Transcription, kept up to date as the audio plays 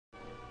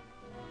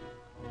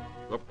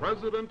The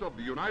President of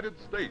the United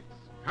States,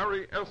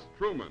 Harry S.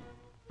 Truman,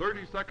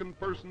 32nd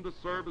person to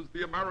serve as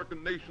the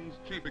American nation's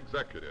chief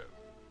executive.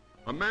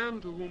 A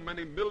man to whom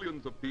many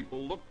millions of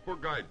people look for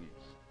guidance.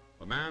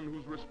 A man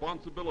whose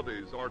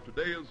responsibilities are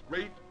today as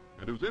great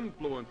and whose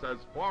influence as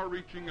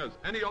far-reaching as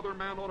any other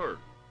man on earth.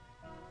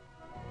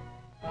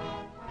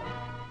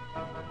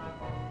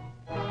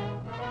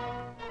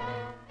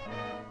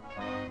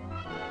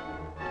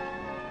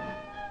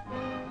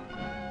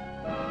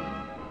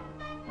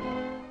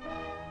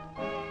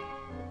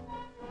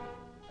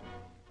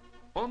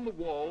 On the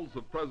walls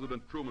of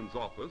President Truman's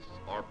office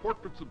are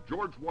portraits of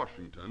George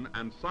Washington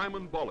and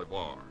Simon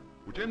Bolivar,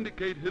 which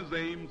indicate his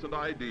aims and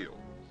ideals.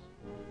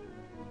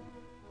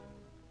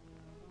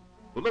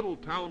 The little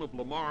town of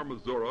Lamar,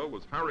 Missouri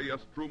was Harry S.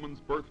 Truman's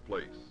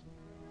birthplace.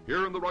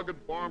 Here in the rugged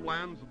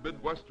farmlands of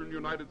Midwestern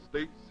United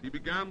States, he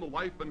began the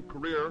life and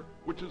career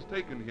which has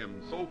taken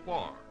him so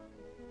far.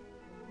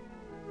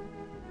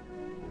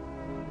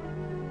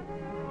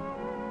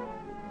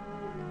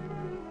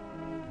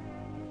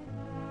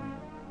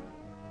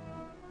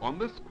 On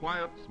this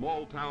quiet,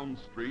 small-town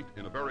street,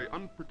 in a very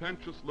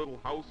unpretentious little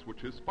house which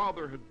his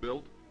father had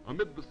built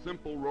amid the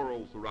simple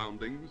rural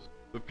surroundings,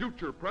 the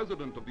future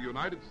President of the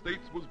United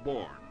States was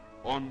born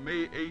on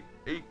May 8,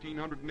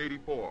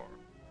 1884.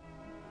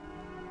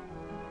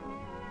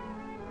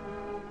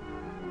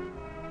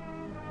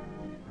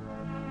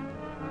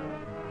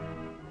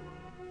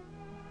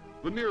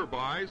 The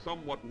nearby,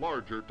 somewhat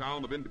larger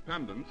town of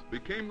Independence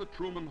became the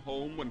Truman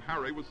home when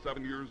Harry was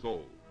 7 years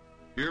old.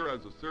 Here,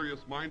 as a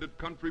serious-minded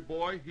country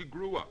boy, he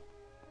grew up.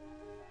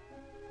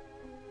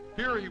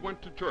 Here he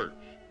went to church,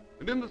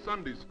 and in the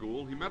Sunday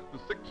school he met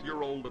the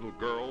 6-year-old little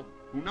girl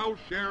who now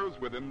shares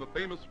with him the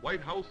famous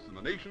White House in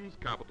the nation's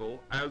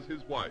capital as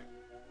his wife.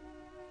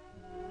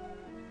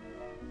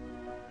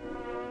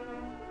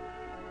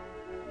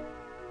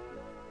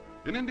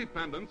 In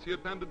Independence, he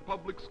attended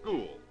public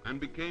school and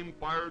became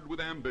fired with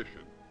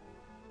ambition.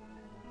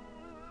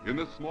 In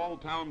this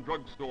small-town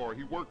drugstore,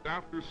 he worked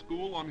after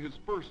school on his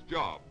first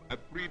job at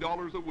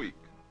 $3 a week.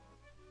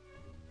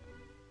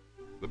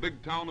 The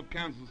big town of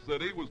Kansas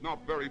City was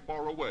not very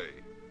far away.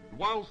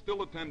 While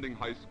still attending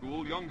high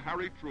school, young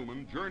Harry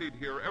Truman journeyed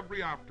here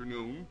every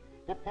afternoon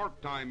for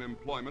part-time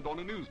employment on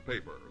a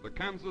newspaper, the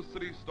Kansas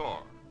City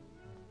Star.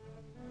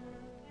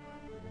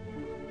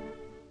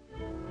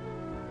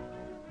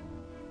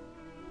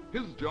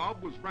 His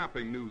job was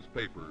wrapping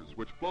newspapers,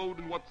 which flowed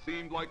in what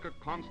seemed like a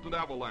constant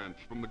avalanche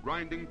from the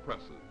grinding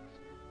presses.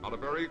 Not a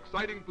very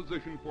exciting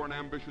position for an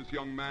ambitious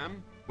young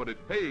man, but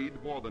it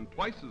paid more than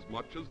twice as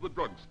much as the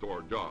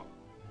drugstore job.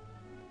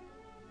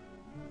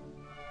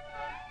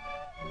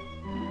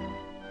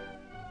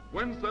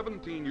 When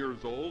 17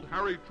 years old,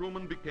 Harry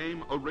Truman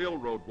became a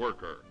railroad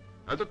worker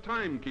as a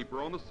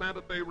timekeeper on the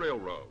Santa Fe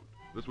Railroad.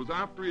 This was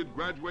after he had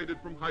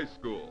graduated from high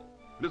school.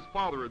 His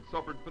father had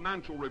suffered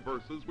financial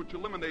reverses which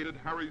eliminated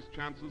Harry's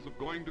chances of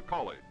going to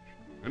college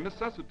and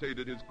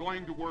necessitated his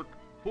going to work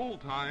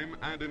full-time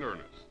and in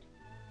earnest.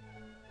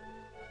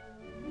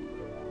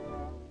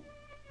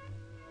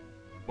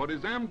 But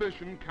his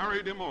ambition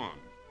carried him on,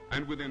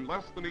 and within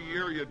less than a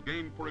year he had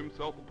gained for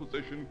himself a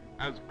position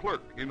as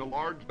clerk in a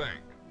large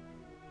bank.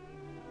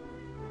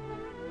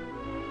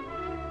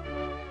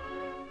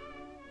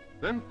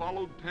 Then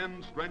followed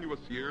 10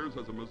 strenuous years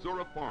as a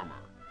Missouri farmer,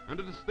 and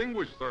a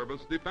distinguished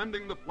service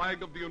defending the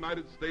flag of the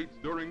United States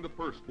during the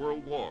First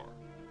World War.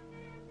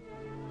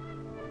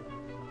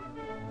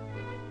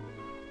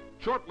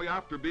 Shortly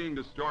after being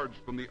discharged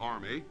from the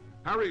Army,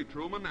 Harry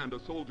Truman and a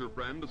soldier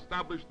friend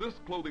established this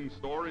clothing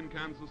store in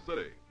Kansas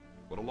City.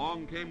 But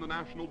along came the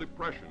National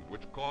Depression,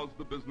 which caused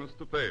the business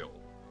to fail.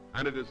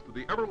 And it is to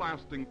the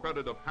everlasting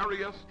credit of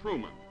Harry S.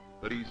 Truman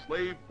that he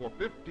slaved for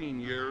 15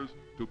 years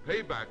to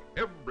pay back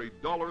every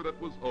dollar that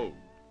was owed.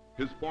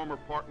 His former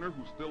partner,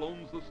 who still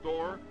owns the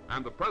store,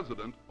 and the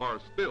president are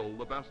still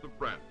the best of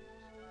friends.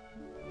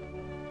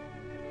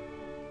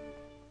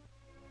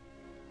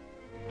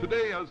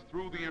 Today, as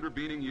through the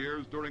intervening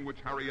years during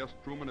which Harry S.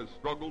 Truman has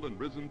struggled and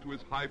risen to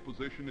his high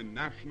position in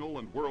national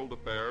and world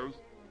affairs,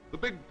 the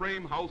big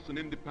frame house in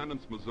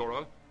Independence,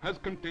 Missouri, has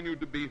continued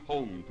to be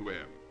home to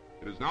him.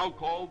 It is now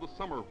called the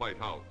Summer White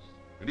House,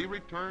 and he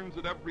returns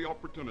at every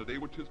opportunity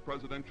which his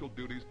presidential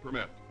duties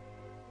permit.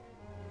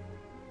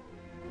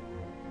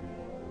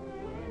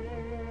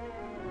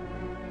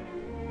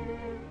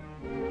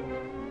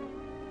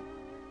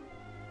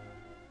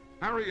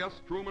 Harry S.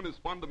 Truman is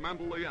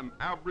fundamentally an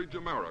average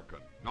American,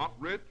 not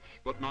rich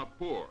but not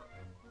poor,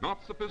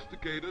 not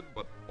sophisticated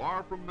but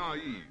far from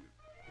naive,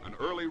 an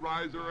early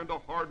riser and a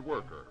hard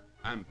worker,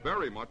 and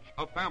very much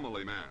a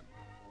family man.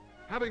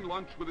 Having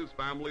lunch with his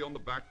family on the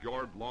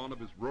backyard lawn of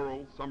his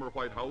rural summer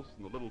White House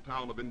in the little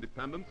town of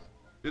Independence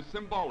is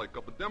symbolic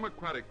of the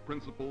democratic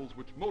principles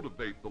which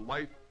motivate the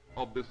life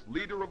of this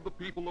leader of the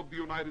people of the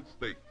United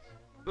States.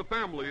 The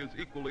family is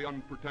equally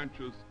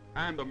unpretentious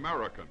and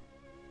American.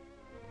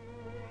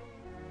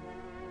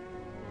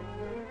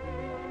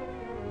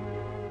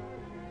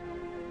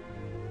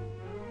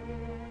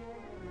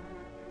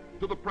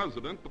 To the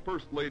president, the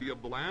first lady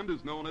of the land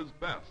is known as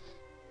Bess,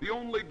 the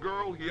only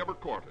girl he ever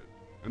courted,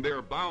 and they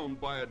are bound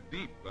by a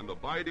deep and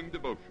abiding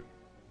devotion.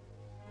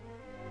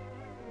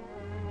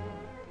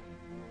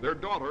 Their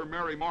daughter,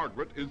 Mary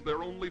Margaret, is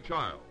their only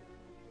child.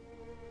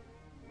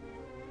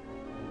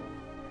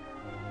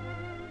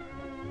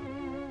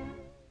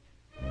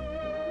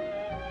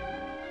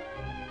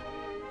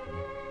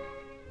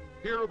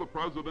 Here the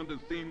President is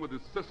seen with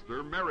his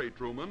sister, Mary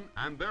Truman,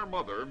 and their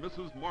mother,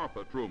 Mrs.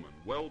 Martha Truman,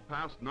 well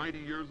past 90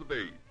 years of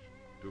age,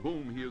 to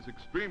whom he is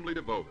extremely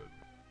devoted.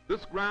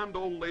 This grand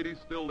old lady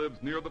still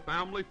lives near the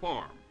family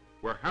farm,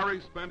 where Harry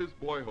spent his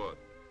boyhood,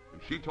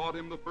 and she taught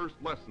him the first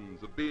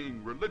lessons of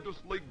being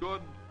religiously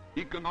good,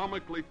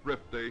 economically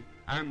thrifty,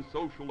 and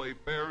socially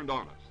fair and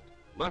honest,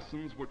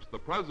 lessons which the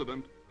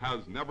President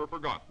has never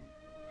forgotten.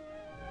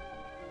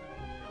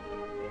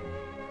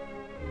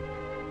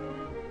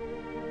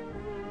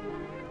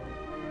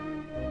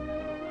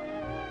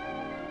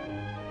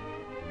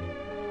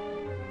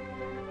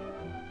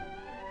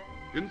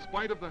 In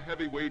spite of the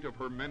heavy weight of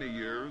her many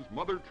years,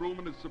 Mother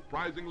Truman is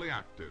surprisingly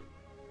active.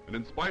 And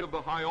in spite of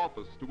the high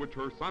office to which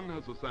her son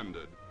has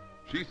ascended,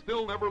 she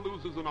still never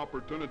loses an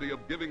opportunity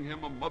of giving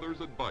him a mother's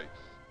advice.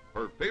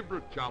 Her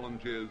favorite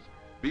challenge is,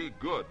 "Be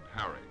good,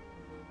 Harry."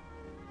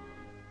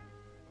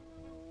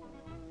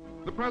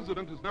 The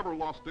President has never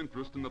lost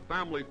interest in the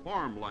family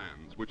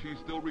farmlands, which he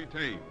still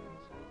retains.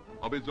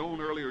 Of his own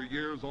earlier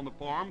years on the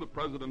farm, the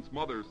President's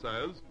mother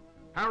says,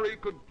 Harry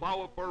could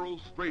plow a furrow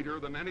straighter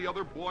than any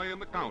other boy in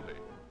the county.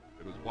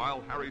 It was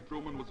while Harry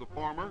Truman was a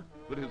farmer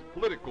that his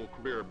political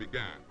career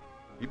began.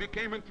 He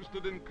became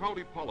interested in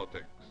county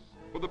politics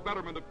for the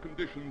betterment of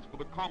conditions for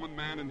the common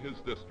man in his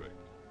district.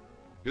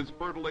 His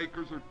fertile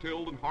acres are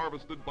tilled and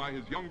harvested by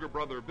his younger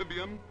brother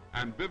Vivian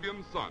and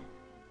Vivian's son.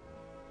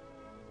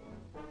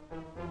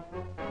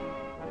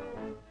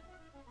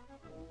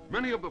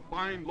 Many of the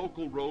fine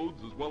local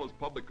roads as well as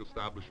public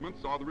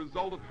establishments are the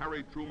result of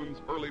Harry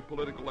Truman's early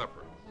political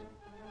efforts.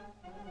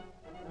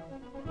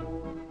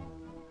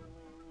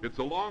 It's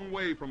a long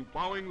way from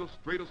plowing the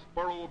straightest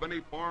furrow of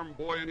any farm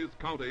boy in his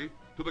county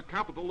to the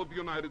capital of the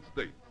United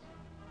States.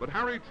 But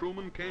Harry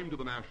Truman came to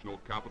the national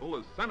capital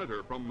as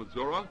senator from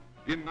Missouri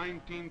in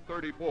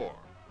 1934,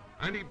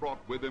 and he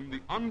brought with him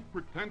the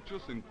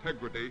unpretentious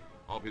integrity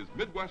of his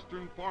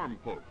Midwestern farm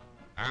folk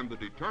and the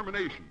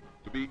determination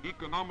to be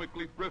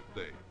economically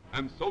thrifty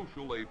and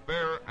socially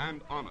fair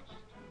and honest.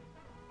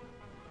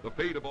 The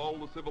fate of all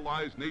the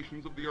civilized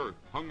nations of the earth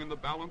hung in the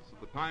balance at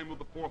the time of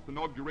the fourth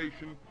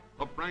inauguration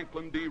of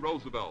Franklin D.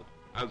 Roosevelt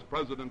as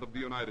President of the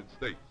United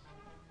States.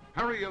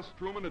 Harry S.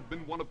 Truman had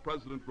been one of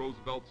President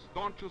Roosevelt's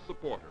staunchest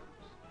supporters.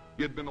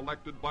 He had been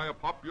elected by a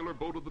popular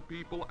vote of the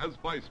people as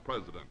Vice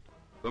President,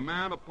 the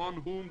man upon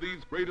whom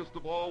these greatest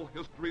of all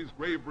history's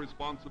grave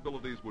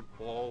responsibilities would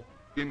fall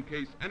in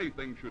case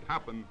anything should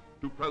happen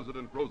to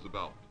President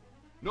Roosevelt.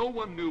 No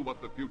one knew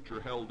what the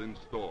future held in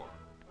store.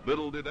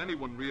 Little did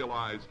anyone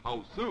realize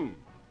how soon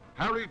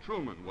Harry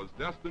Truman was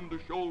destined to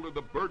shoulder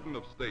the burden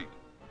of state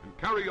and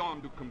carry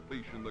on to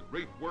completion the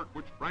great work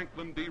which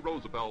Franklin D.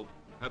 Roosevelt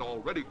had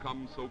already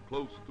come so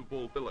close to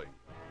fulfilling.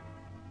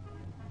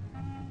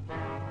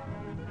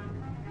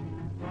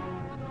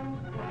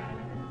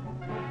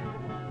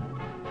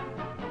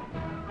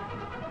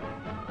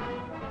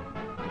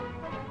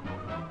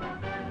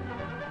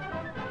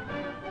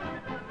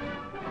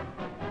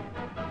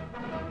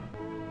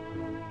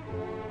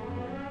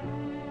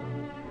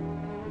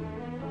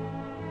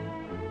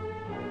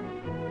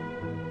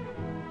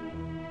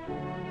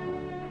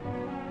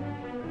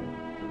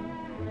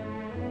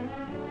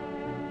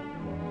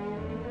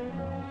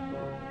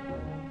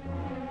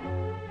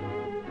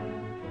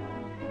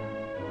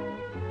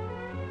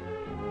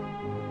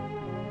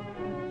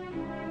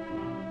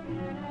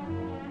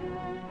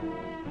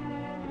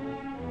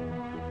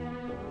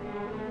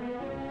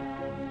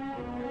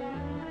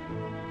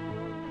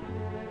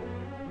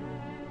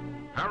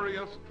 Harry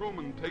S.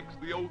 Truman takes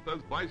the oath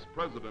as Vice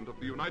President of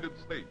the United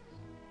States.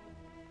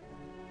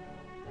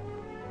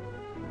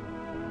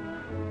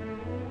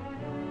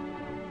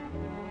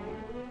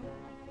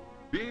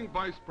 Being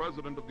Vice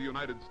President of the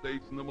United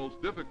States in the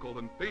most difficult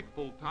and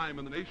fateful time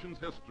in the nation's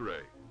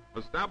history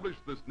established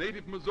this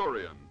native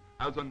Missourian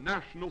as a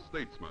national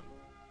statesman.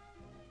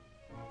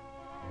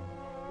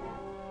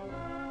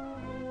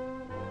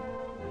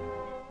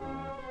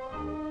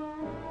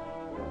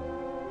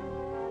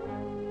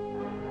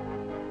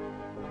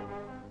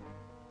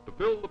 To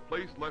fill the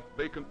place left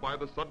vacant by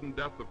the sudden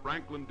death of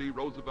Franklin D.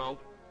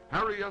 Roosevelt,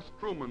 Harry S.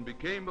 Truman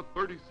became the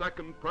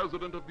 32nd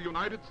President of the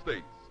United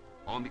States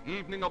on the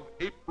evening of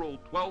April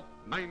 12,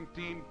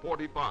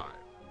 1945.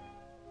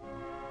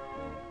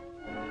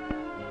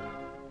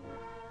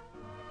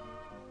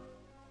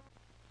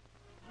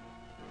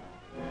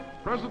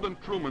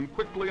 President Truman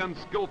quickly and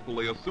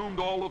skillfully assumed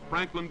all of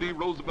Franklin D.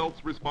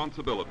 Roosevelt's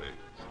responsibilities.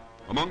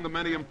 Among the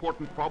many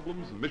important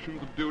problems and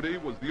missions of duty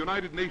was the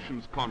United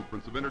Nations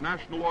Conference of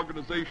International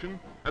Organization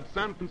at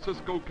San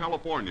Francisco,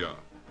 California,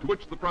 to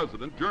which the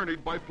President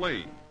journeyed by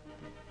plane.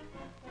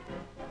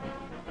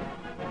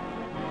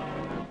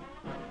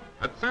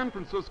 At San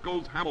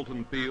Francisco's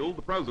Hamilton Field,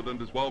 the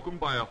president is welcomed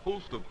by a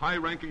host of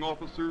high-ranking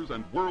officers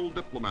and world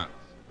diplomats,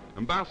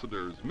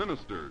 ambassadors,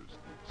 ministers,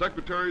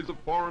 secretaries of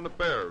foreign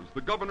affairs,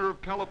 the governor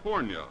of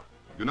California,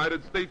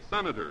 United States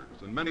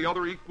senators, and many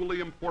other equally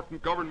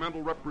important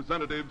governmental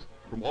representatives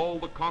from all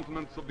the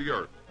continents of the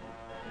earth.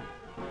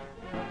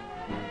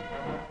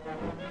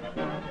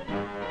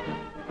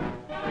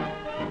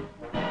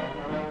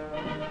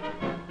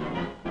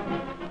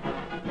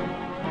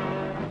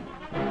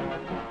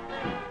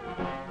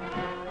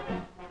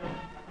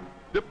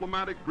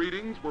 Diplomatic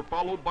greetings were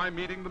followed by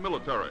meeting the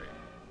military.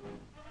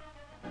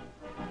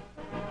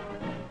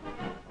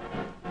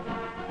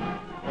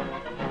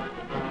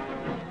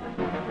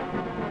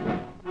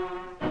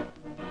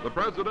 The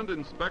president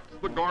inspects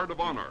the Guard of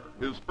Honor,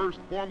 his first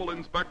formal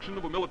inspection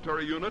of a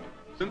military unit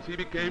since he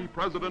became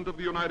President of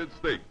the United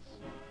States.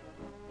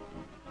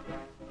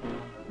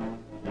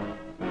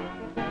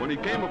 When he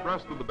came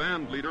abreast of the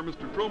band leader,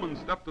 Mr. Truman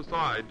stepped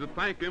aside to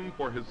thank him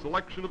for his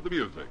selection of the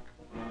music.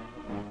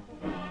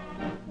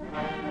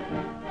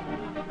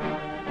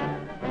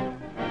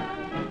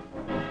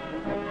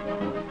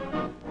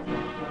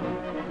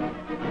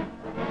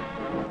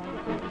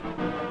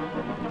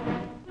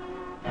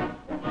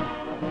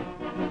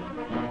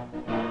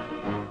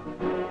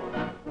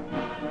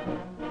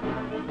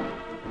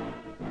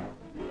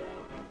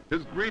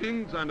 His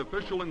greetings and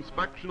official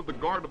inspection of the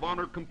Guard of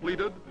Honor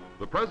completed,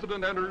 the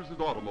president enters his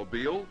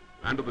automobile,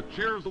 and to the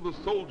cheers of the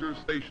soldiers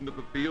stationed at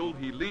the field,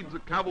 he leads a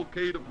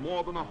cavalcade of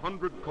more than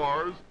 100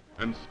 cars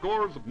and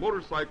scores of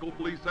motorcycle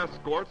police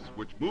escorts,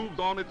 which moves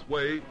on its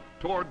way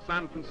toward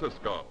San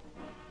Francisco.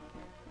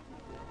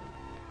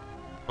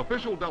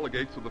 Official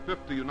delegates of the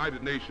 50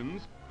 United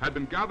Nations had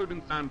been gathered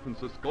in San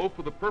Francisco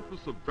for the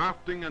purpose of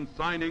drafting and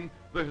signing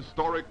the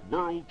historic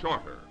World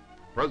Charter.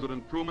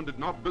 President Truman did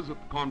not visit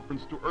the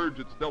conference to urge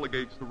its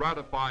delegates to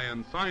ratify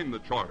and sign the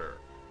charter,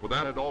 for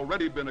that had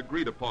already been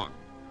agreed upon.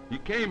 He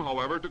came,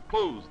 however, to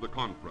close the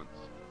conference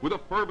with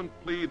a fervent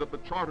plea that the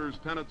charter's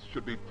tenets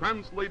should be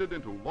translated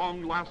into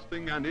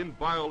long-lasting and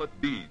inviolate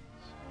deeds.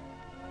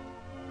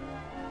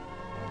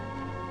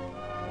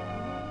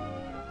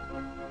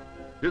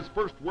 His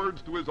first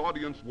words to his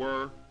audience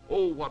were,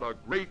 "Oh, what a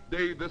great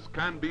day this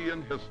can be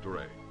in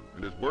history."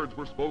 And his words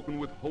were spoken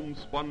with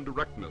homespun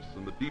directness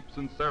and the deep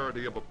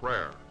sincerity of a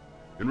prayer.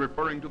 In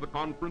referring to the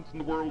conference and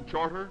the World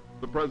Charter,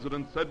 the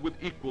president said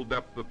with equal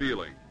depth of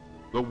feeling,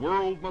 "The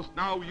world must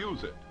now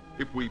use it.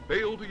 If we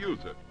fail to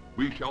use it,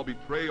 we shall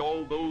betray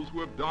all those who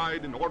have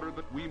died in order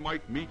that we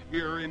might meet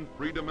here in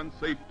freedom and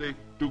safety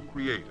to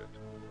create it.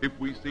 If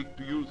we seek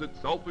to use it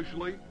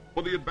selfishly,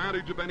 for the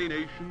advantage of any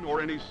nation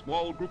or any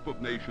small group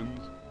of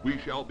nations, we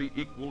shall be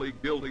equally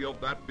guilty of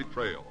that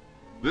betrayal.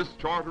 This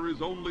charter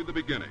is only the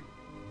beginning,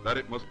 that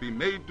it must be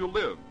made to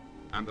live,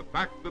 and the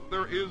fact that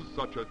there is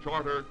such a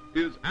charter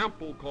is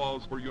ample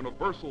cause for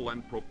universal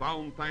and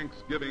profound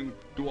thanksgiving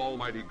to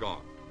Almighty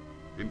God."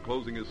 In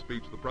closing his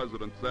speech, the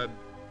president said,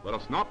 "Let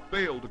us not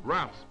fail to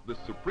grasp this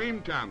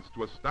supreme chance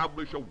to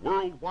establish a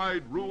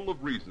worldwide rule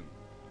of reason,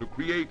 to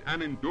create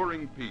an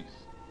enduring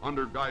peace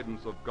under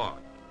guidance of God."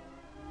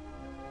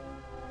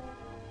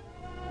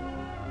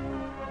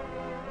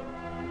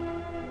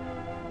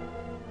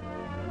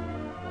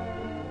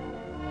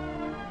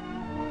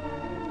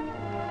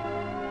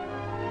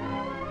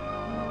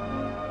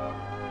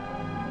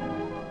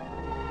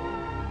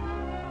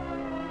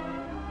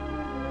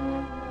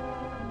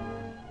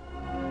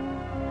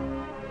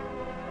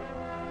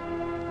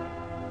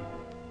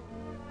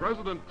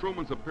 President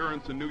Truman's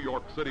appearance in New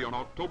York City on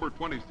October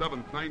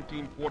 27,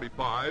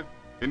 1945,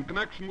 in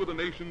connection with the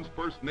nation's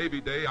first Navy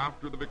Day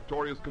after the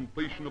victorious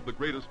completion of the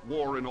greatest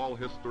war in all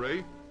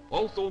history,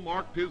 also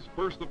marked his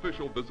first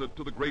official visit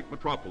to the great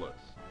metropolis.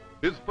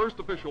 His first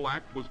official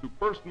act was to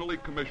personally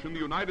commission the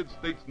United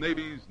States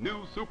Navy's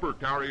new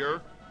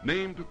supercarrier,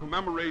 named to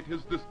commemorate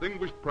his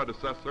distinguished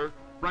predecessor,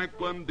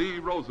 Franklin D.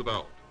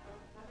 Roosevelt.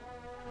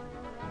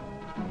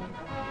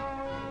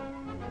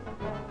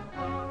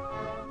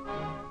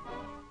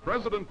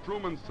 President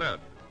Truman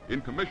said,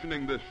 in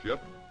commissioning this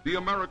ship, the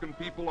American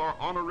people are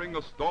honoring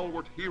a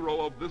stalwart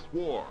hero of this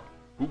war,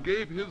 who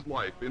gave his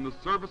life in the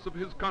service of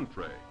his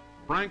country,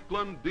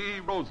 Franklin D.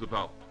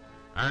 Roosevelt,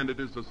 and it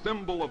is a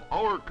symbol of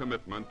our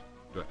commitment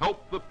to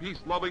help the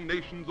peace-loving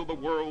nations of the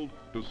world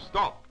to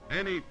stop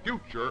any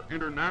future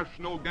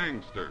international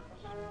gangsters.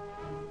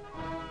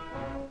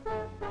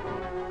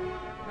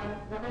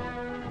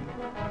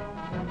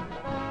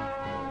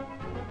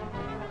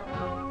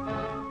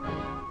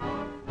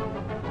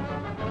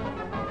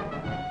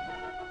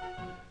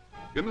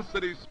 In the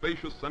city's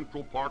spacious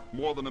Central Park,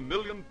 more than 1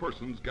 million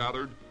persons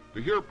gathered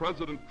to hear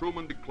President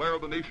Truman declare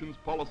the nation's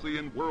policy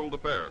in world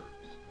affairs,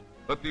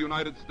 that the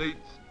United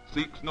States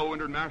seeks no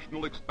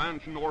international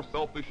expansion or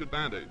selfish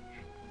advantage,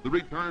 the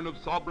return of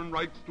sovereign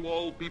rights to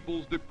all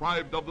peoples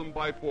deprived of them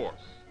by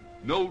force,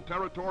 no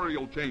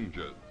territorial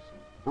changes,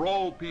 for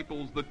all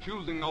peoples the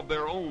choosing of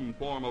their own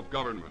form of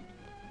government,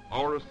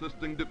 our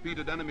assisting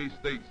defeated enemy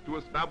states to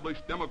establish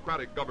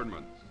democratic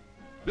governments,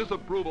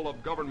 disapproval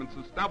of governments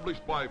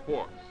established by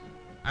force,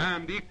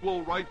 and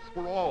equal rights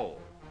for all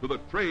to the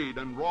trade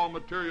and raw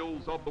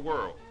materials of the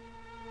world.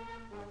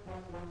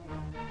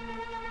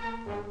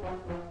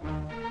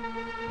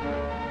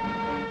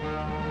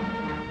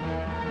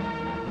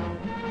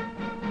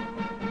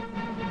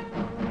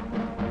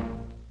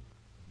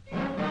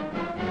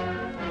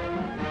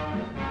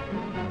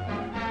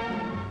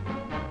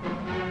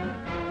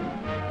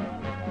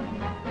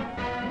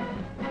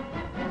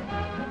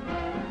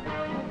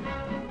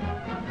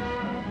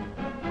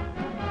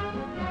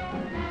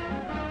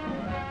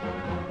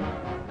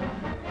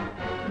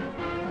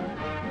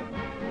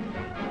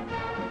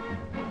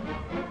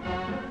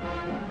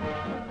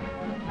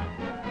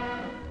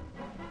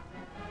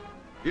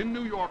 In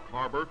New York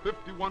Harbor,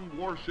 51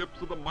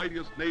 warships of the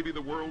mightiest navy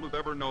the world has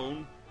ever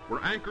known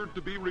were anchored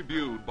to be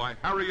reviewed by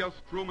Harry S.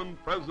 Truman,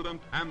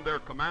 President, and their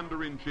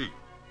Commander-in-Chief.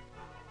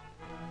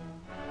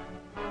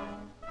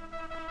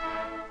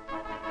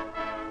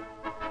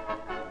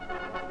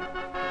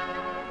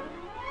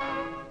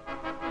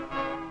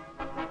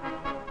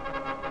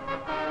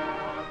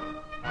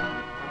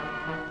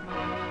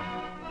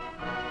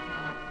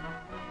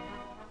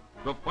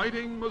 The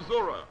Fighting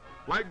Missouri,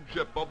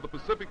 flagship of the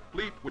Pacific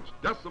Fleet which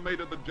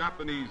decimated the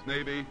Japanese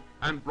Navy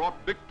and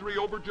brought victory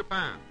over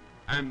Japan,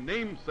 and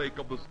namesake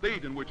of the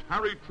state in which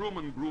Harry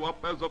Truman grew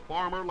up as a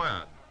farmer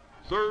lad,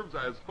 serves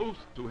as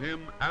host to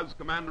him as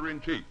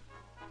Commander-in-Chief.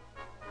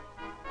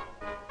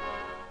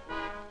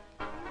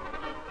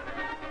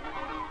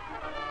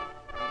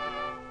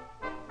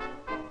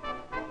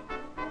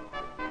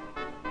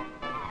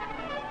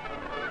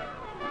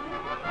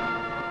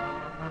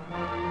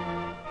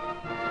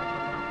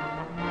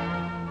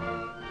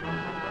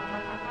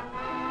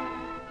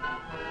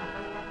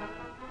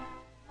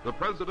 The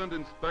President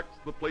inspects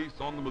the place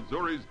on the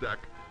Missouri's deck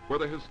where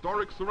the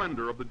historic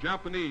surrender of the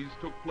Japanese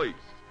took place.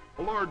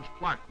 A large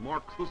plaque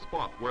marks the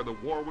spot where the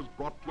war was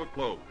brought to a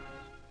close.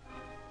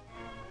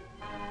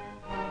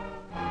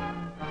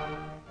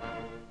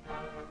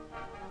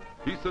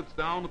 He sits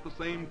down at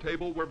the same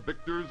table where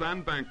victors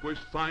and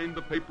vanquished signed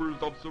the papers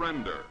of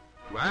surrender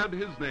to add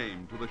his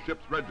name to the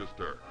ship's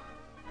register.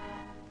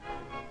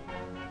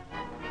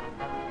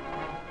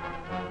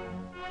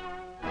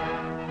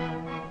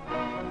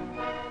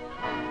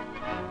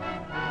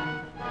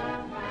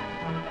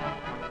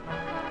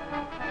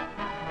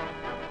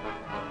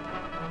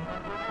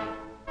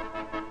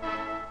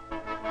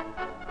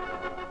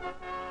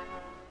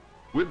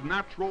 With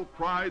natural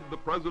pride, the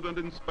President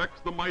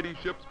inspects the mighty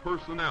ship's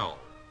personnel,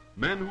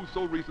 men who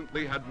so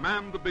recently had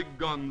manned the big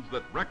guns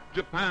that wrecked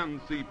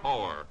Japan's sea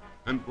power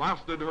and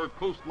blasted her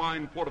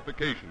coastline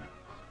fortifications.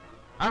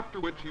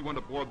 After which he went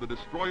aboard the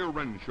destroyer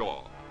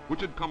Renshaw,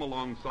 which had come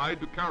alongside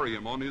to carry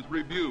him on his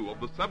review of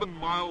the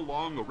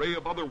 7-mile-long array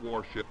of other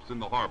warships in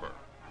the harbor.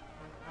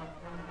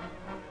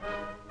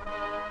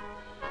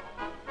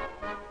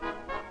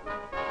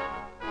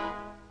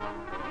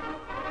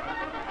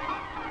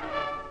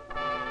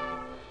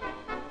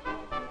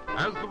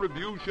 As the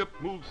review ship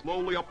moved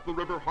slowly up the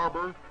river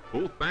harbor,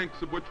 both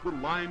banks of which were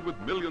lined with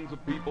millions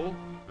of people,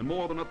 and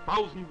more than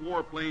 1,000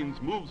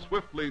 warplanes moved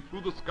swiftly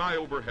through the sky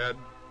overhead,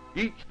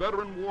 each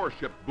veteran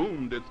warship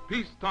boomed its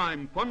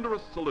peacetime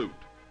thunderous salute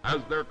as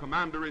their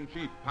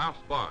Commander-in-Chief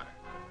passed by.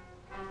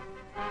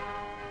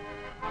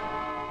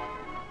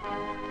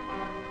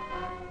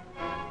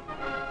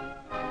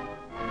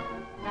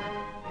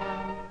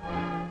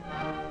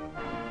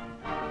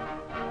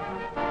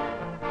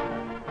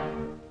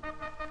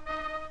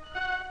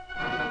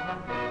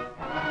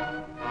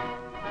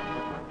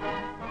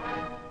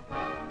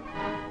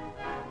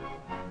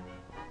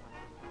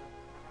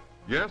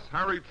 Yes,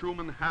 Harry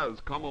Truman has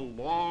come a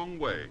long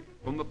way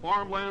from the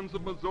farmlands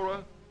of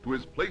Missouri to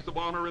his place of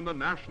honor in the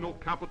national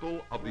capital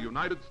of the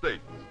United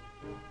States.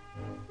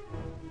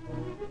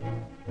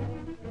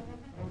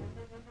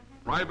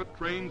 Private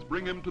trains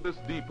bring him to this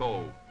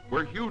depot,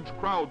 where huge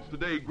crowds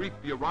today greet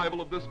the arrival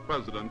of this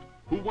president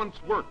who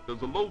once worked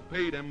as a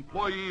low-paid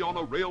employee on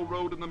a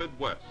railroad in the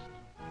Midwest.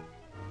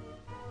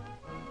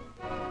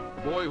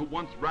 The boy who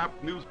once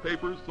wrapped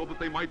newspapers so that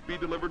they might be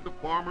delivered to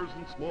farmers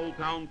and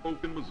small-town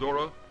folk in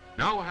Missouri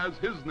now has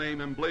his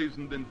name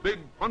emblazoned in big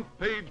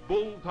front-page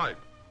bold type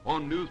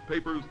on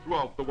newspapers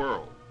throughout the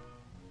world.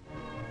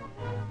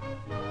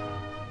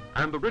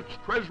 And the rich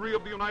treasury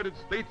of the United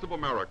States of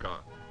America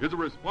is a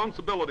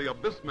responsibility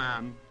of this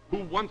man who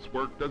once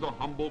worked as a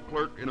humble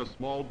clerk in a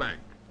small bank.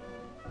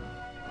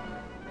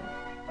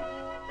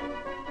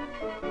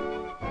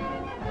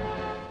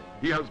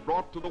 He has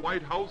brought to the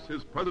White House,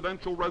 his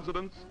presidential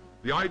residence,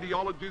 the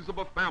ideologies of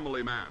a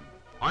family man,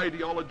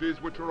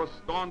 ideologies which are a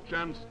staunch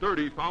and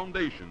sturdy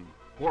foundation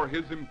for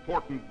his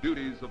important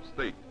duties of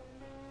state.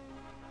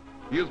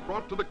 He has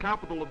brought to the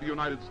capital of the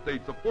United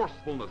States a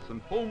forcefulness and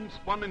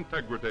homespun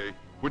integrity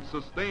which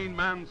sustain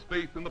man's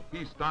faith in the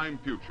peacetime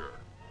future.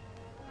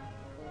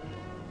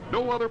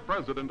 No other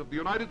president of the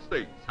United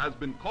States has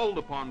been called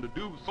upon to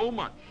do so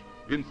much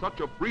in such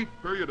a brief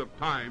period of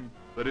time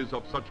that is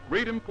of such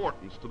great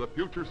importance to the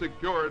future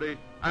security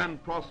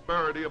and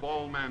prosperity of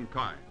all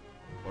mankind.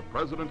 But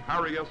President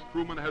Harry S.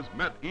 Truman has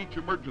met each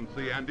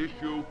emergency and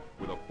issue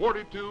with a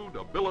fortitude,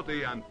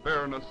 ability, and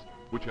fairness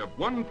which have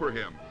won for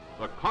him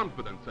the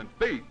confidence and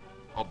faith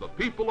of the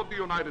people of the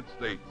United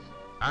States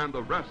and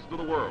the rest of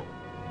the world.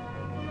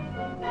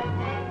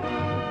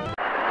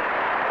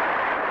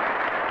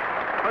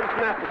 But it's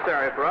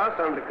necessary for us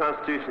under the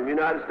Constitution of the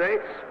United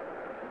States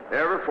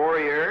every 4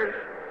 years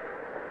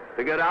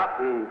to get out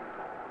and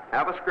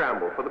have a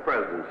scramble for the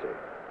presidency.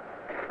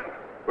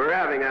 We're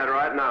having that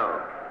right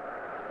now.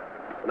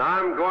 And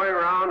I'm going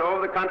around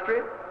over the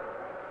country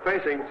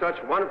facing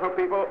such wonderful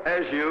people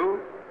as you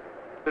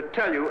to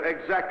tell you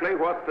exactly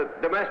what the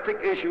domestic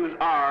issues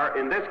are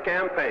in this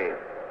campaign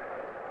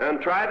and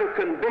try to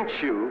convince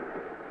you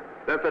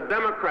that the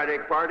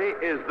Democratic Party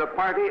is the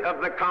party of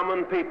the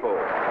common people.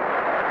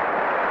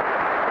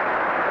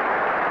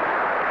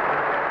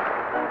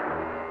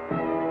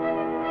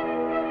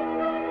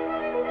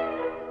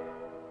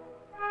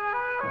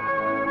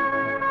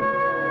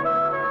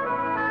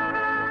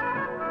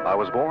 I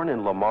was born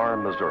in Lamar,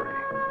 Missouri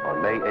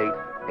on May 8,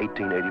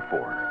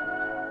 1884.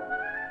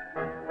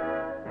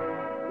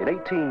 In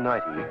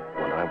 1890,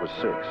 when I was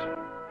 6,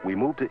 we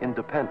moved to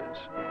Independence.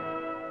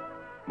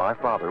 My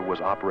father was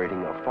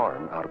operating a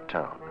farm out of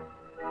town.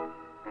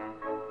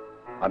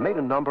 I made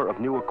a number of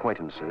new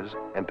acquaintances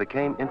and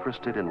became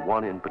interested in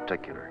one in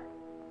particular,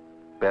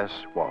 Bess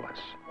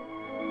Wallace.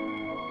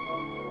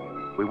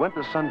 We went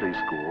to Sunday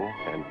school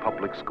and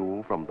public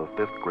school from the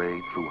 5th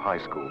grade through high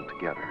school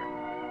together.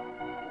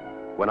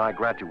 When I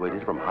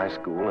graduated from high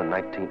school in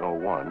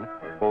 1901,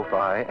 both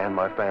I and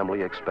my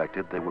family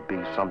expected there would be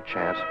some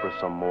chance for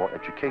some more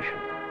education.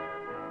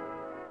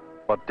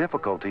 But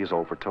difficulties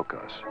overtook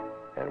us,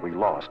 and we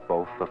lost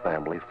both the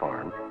family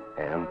farm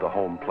and the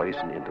home place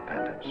in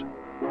Independence.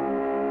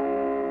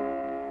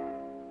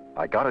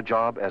 I got a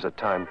job as a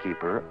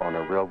timekeeper on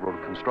a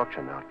railroad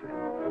construction outfit.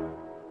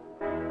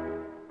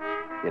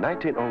 In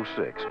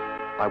 1906,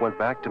 I went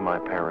back to my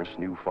parents'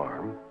 new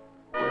farm,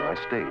 where I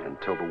stayed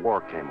until the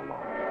war came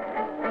along.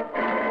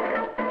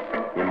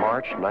 In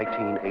March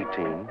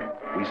 1918,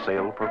 we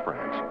sailed for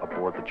France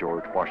aboard the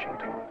George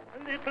Washington.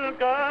 Little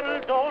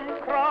girl,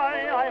 don't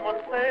cry, I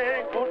must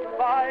say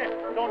goodbye.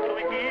 Don't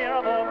you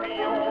hear the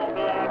bugle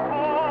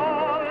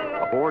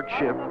call? Aboard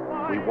ship,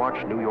 we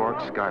watched New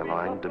York's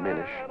skyline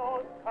diminish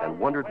and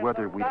wondered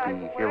whether we'd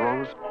be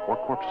heroes or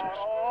corpses.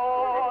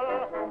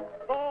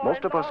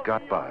 Most of us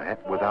got by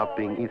without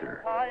being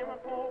either.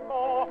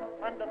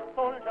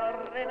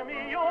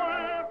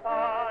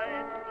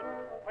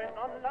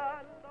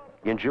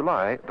 In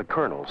July, the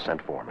colonel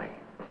sent for me.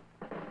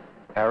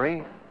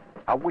 Harry,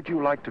 how would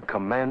you like to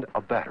command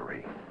a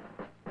battery?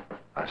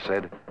 I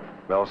said,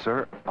 well,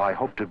 sir, I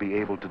hope to be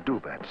able to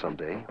do that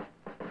someday.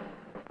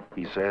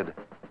 He said,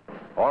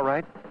 all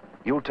right,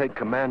 you'll take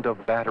command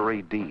of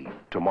Battery D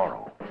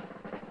tomorrow.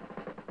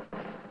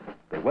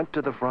 They went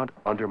to the front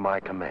under my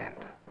command.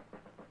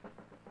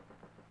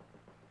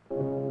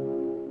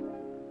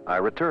 I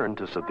returned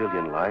to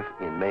civilian life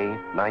in May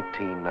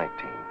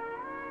 1919.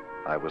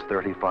 I was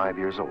 35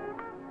 years old.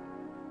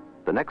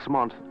 The next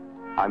month,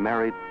 I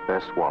married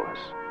Bess Wallace.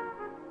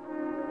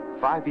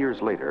 5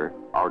 years later,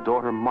 our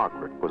daughter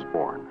Margaret was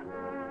born.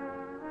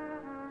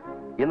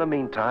 In the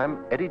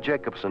meantime, Eddie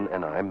Jacobson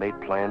and I made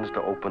plans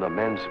to open a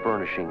men's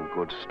furnishing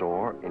goods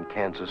store in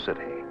Kansas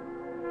City.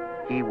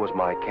 He was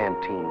my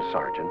canteen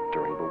sergeant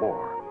during the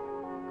war.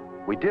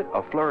 We did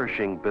a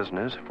flourishing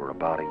business for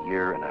about a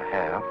year and a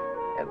half,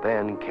 and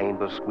then came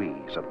the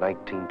squeeze of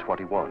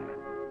 1921.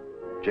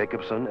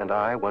 Jacobson and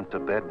I went to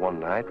bed one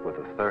night with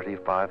a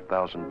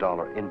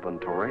 $35,000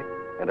 inventory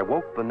and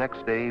awoke the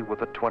next day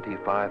with a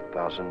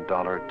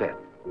 $25,000 debt.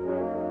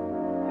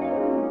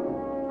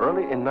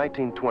 Early in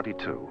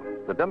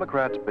 1922, the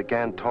Democrats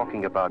began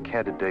talking about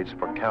candidates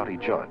for county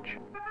judge.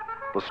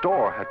 The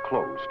store had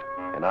closed,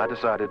 and I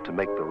decided to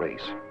make the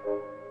race.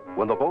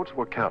 When the votes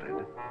were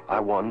counted, I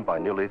won by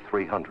nearly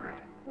 300.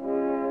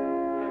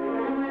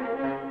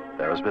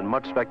 There has been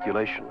much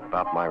speculation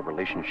about my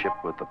relationship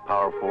with the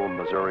powerful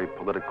Missouri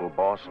political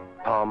boss,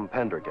 Tom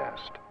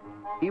Pendergast.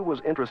 He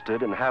was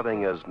interested in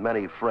having as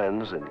many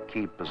friends in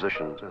key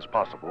positions as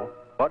possible,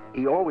 but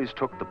he always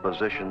took the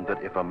position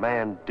that if a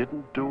man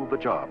didn't do the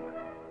job,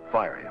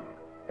 fire him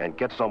and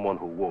get someone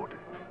who would.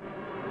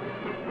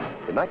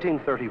 In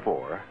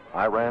 1934,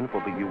 I ran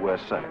for the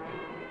U.S. Senate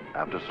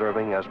after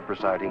serving as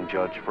presiding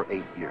judge for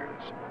 8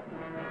 years.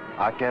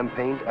 I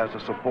campaigned as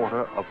a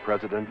supporter of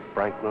President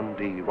Franklin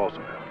D.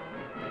 Roosevelt.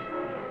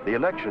 The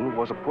election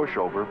was a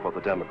pushover for the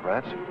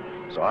Democrats,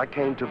 so I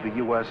came to the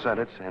U.S.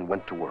 Senate and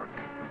went to work.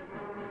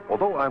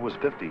 Although I was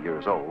 50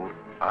 years old,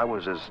 I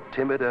was as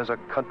timid as a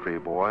country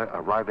boy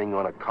arriving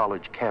on a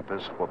college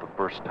campus for the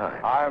first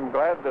time. I'm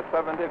glad the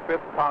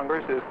 75th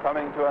Congress is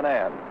coming to an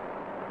end.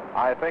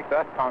 I think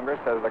that Congress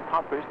has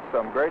accomplished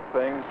some great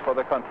things for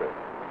the country.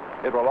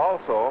 It will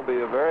also be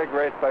a very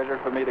great pleasure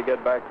for me to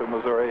get back to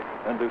Missouri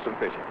and do some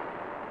fishing.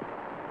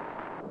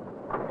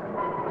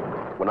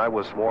 When I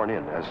was sworn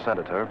in as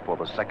senator for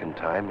the second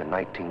time in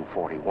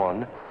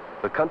 1941,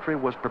 the country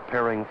was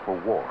preparing for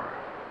war.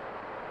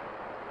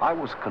 I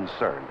was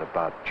concerned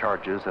about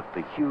charges that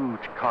the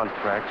huge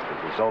contracts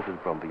that resulted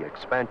from the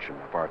expansion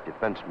of our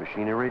defense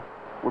machinery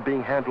were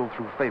being handled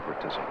through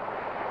favoritism.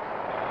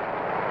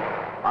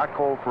 I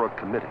called for a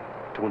committee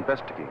to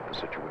investigate the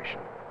situation.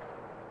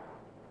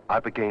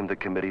 I became the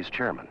committee's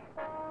chairman.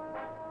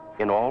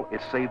 In all, it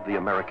saved the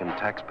American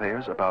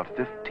taxpayers about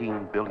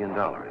 $15 billion.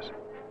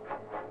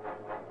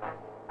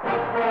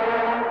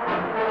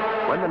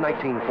 When the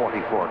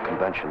 1944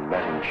 convention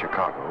met in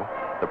Chicago,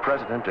 the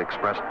president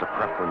expressed a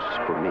preference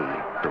for me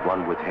to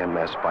run with him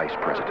as vice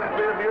president.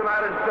 Of the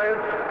United States,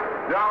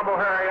 the Honorable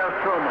Harry S.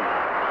 Truman.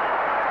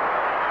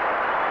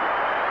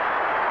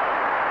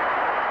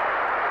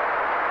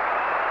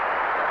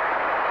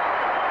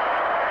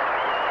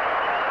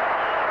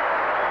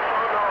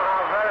 I don't know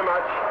how very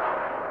much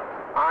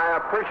I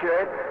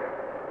appreciate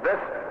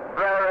this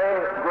very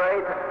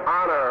great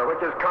honor which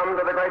has come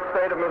to the great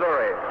state of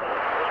Missouri.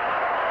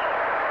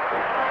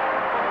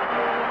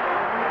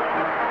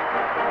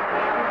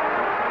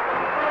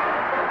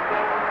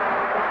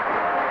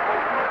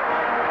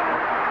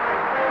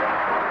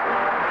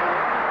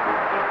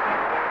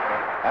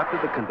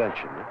 After the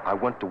convention, I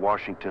went to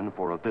Washington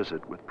for a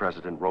visit with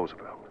President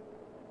Roosevelt.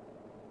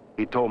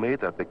 He told me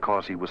that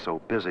because he was so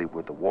busy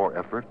with the war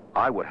effort,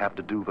 I would have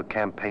to do the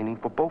campaigning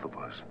for both of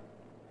us.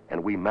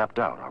 And we mapped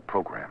out our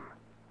program.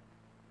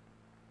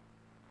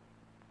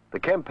 The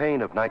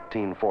campaign of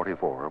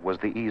 1944 was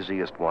the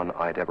easiest one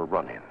I'd ever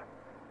run in.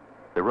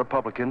 The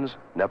Republicans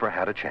never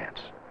had a chance.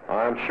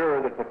 I'm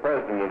sure that the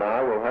President and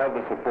I will have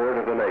the support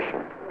of the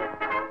nation.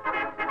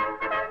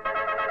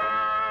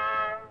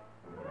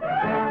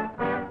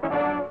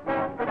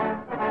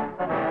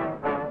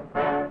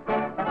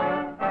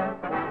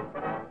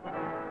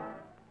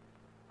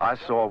 I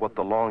saw what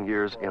the long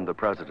years in the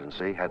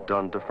presidency had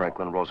done to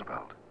Franklin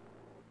Roosevelt.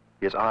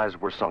 His eyes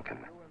were sunken.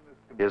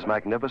 His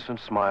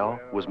magnificent smile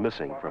was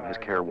missing from his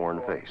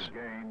careworn face.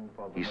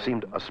 He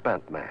seemed a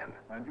spent man.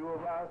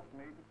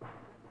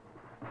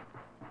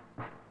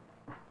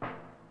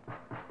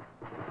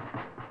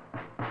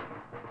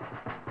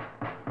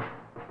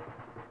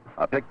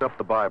 I picked up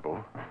the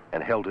Bible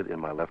and held it in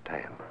my left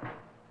hand.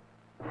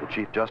 The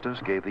Chief Justice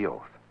gave the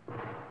oath.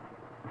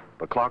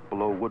 The clock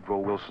below Woodrow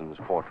Wilson's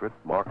portrait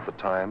marked the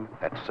time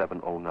at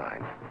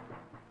 7:09.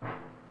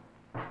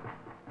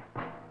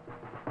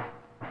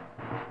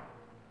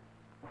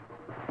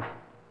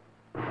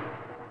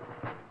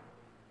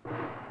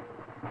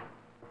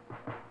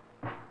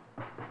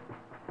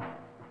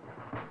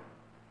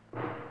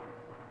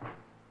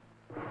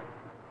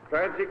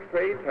 Tragic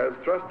fate has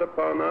thrust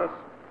upon us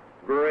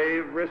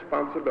grave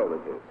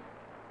responsibilities.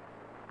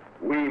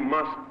 We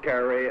must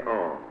carry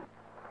on.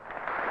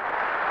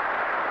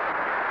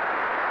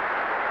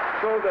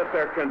 So that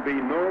there can be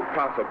no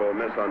possible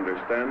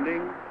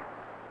misunderstanding,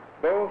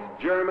 both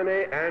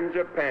Germany and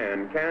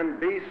Japan can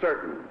be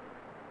certain,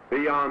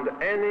 beyond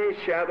any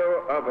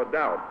shadow of a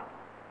doubt,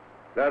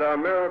 that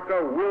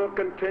America will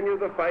continue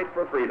the fight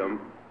for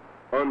freedom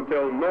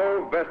until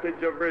no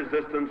vestige of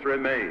resistance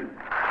remains.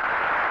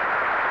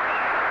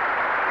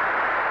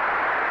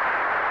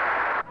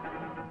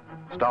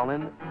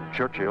 Stalin,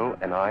 Churchill,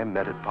 and I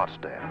met at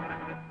Potsdam.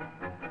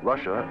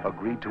 Russia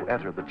agreed to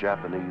enter the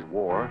Japanese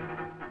war,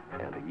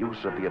 and the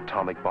use of the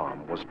atomic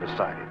bomb was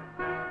decided.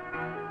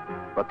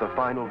 But the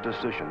final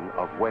decision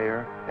of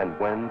where and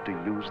when to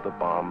use the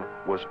bomb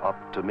was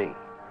up to me.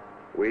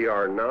 We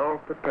are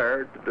now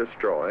prepared to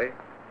destroy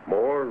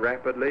more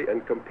rapidly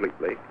and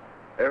completely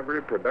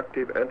every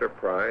productive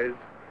enterprise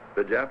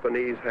the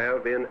Japanese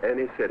have in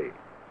any city.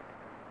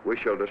 We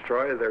shall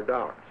destroy their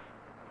docks,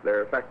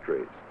 their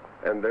factories,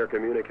 and their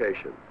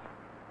communications.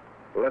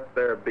 Let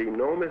there be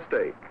no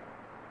mistake.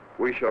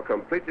 We shall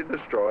completely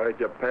destroy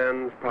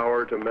Japan's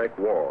power to make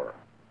war.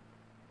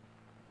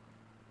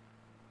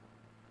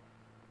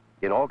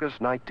 In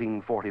August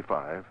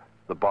 1945,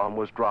 the bomb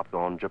was dropped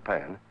on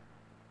Japan,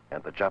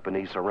 and the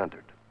Japanese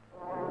surrendered.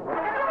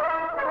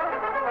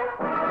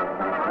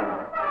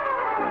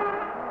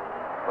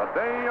 The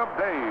day of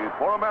days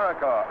for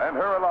America and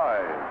her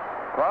allies.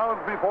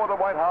 Crowds before the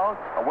White House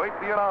await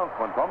the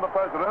announcement from the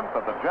President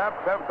that the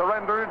Japs have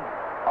surrendered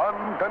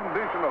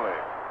unconditionally.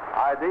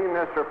 I deem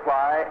this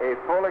reply a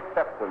full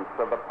acceptance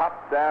of the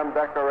Potsdam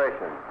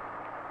Declaration,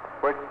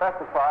 which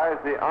specifies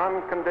the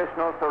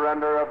unconditional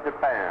surrender of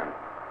Japan.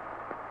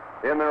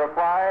 In the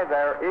reply,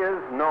 there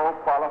is no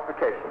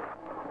qualification.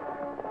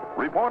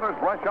 Reporters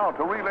rush out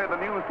to relay the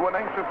news to an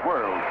anxious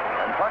world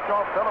and touch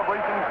off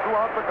celebrations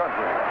throughout the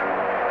country.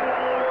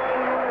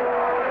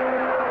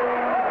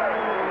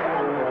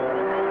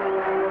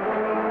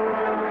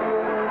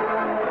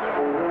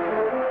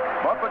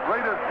 But the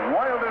greatest,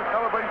 wildest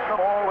celebration of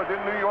all was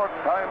in New York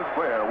Times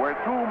Square, where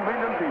 2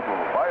 million people,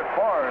 by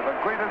far the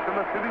greatest in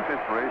the city's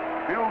history,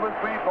 filled the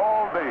streets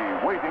all day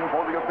waiting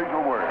for the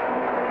official word.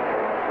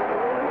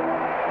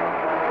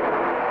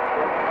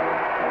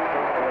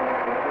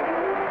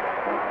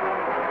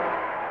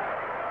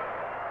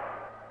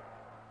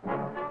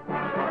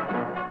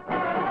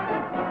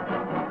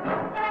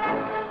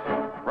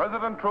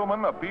 President President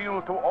Truman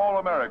appealed to all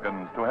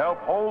Americans to help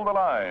hold the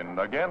line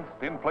against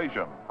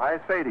inflation. I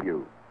say to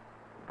you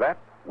that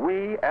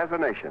we as a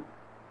nation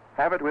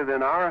have it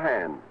within our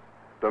hands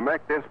to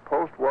make this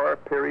post-war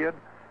period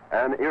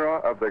an era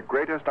of the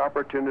greatest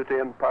opportunity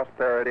and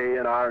prosperity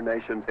in our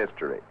nation's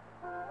history.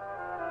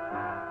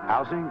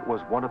 Housing was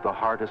one of the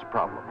hardest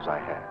problems I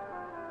had.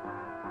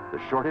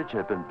 The shortage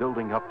had been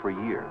building up for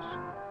years.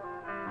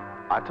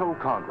 I told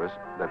Congress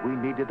that we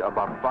needed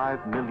about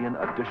 5 million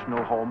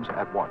additional homes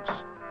at once.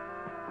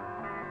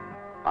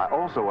 I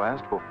also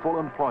asked for full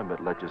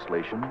employment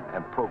legislation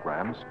and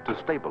programs to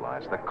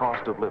stabilize the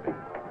cost of living.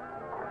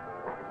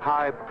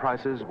 High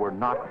prices were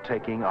not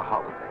taking a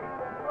holiday.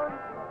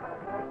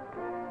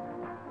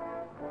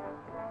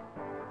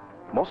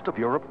 Most of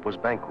Europe was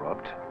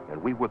bankrupt,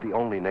 and we were the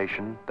only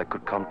nation that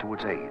could come to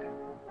its aid.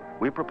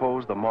 We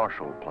proposed the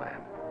Marshall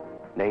Plan,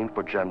 named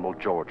for General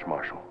George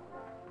Marshall.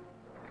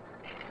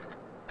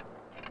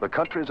 The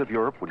countries of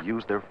Europe would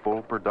use their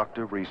full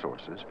productive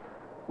resources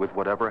with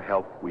whatever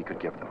help we could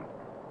give them.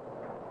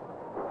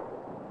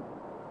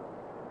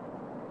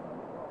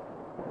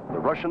 The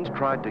Russians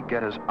tried to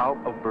get us out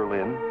of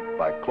Berlin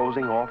by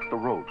closing off the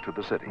road to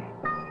the city.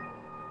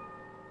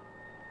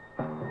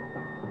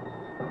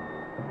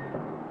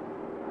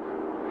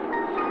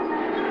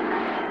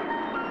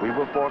 We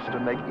were forced to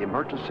make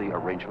emergency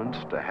arrangements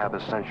to have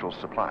essential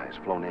supplies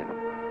flown in.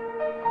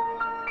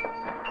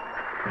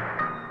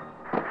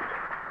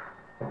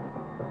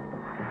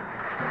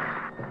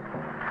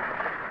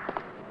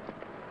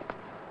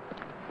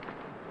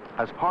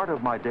 As part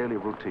of my daily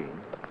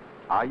routine,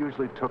 I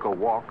usually took a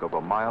walk of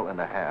 1.5 miles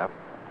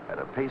at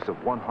a pace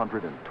of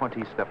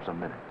 120 steps a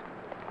minute.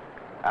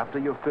 After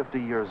you're 50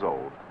 years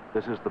old,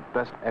 this is the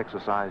best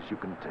exercise you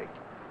can take.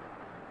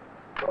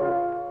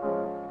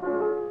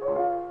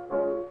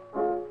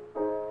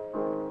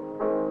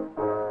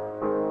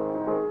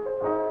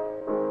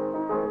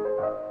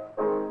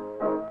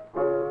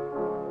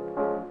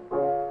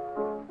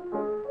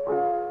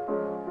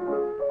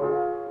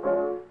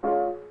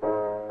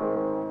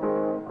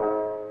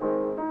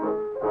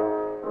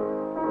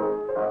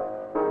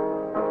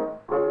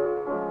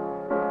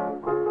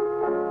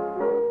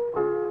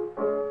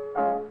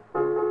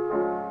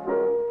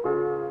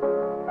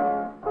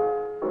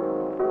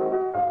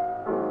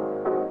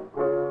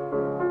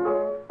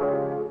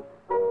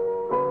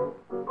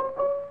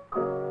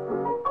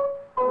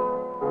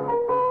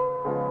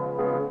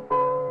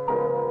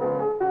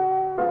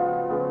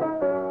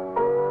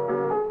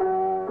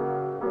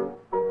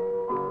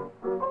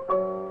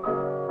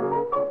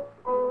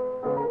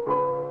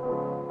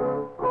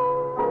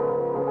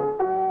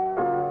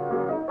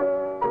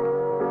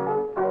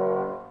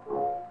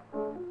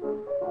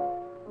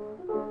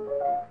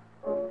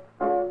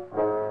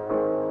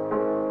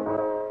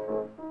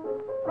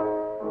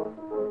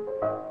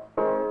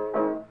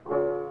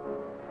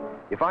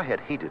 If I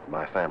had hated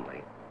my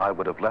family, I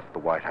would have left the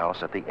White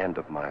House at the end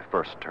of my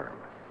first term.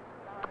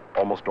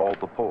 Almost all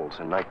the polls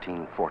in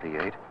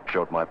 1948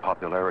 showed my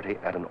popularity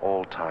at an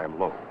all-time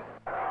low.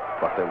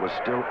 But there was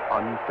still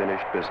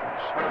unfinished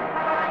business.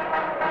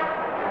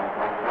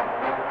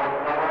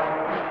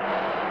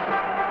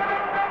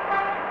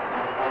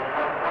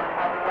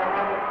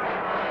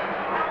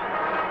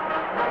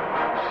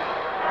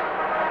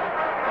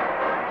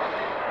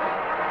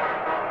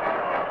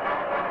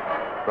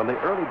 From the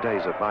early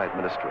days of my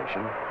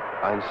administration,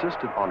 I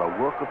insisted on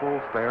a workable,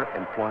 fair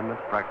employment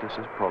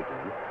practices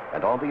program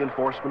and on the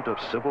enforcement of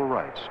civil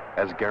rights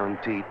as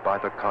guaranteed by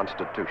the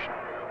Constitution.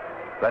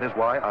 That is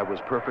why I was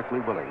perfectly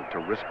willing to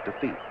risk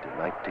defeat in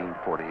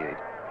 1948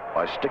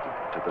 by sticking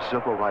to the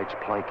civil rights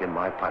plank in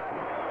my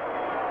platform.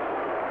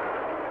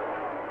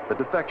 The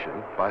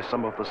defection by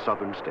some of the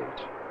southern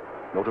states,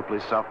 notably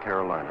South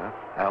Carolina,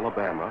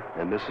 Alabama,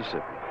 and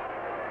Mississippi,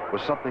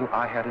 was something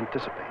I had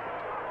anticipated.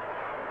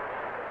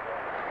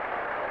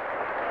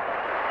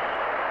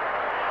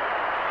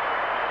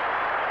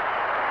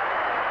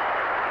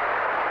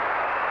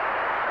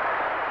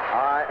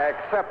 I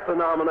accept the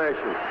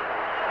nomination.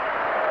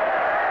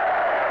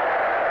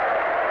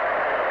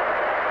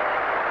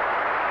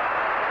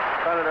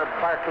 Senator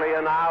Barkley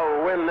and I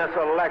will win this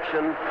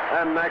election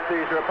and make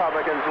these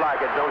Republicans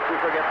like it. Don't you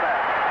forget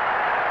that.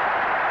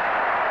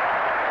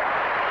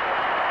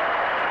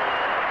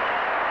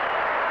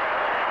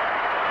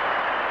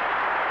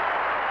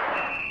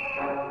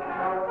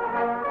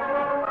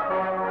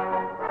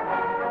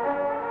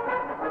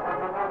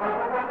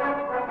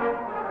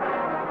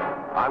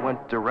 I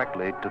went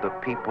directly to the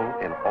people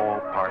in all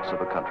parts of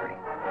the country,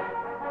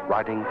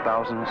 riding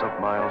thousands of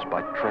miles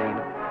by train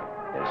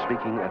and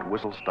speaking at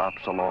whistle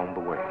stops along the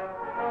way.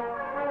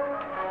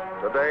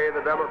 Today,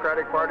 the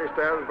Democratic Party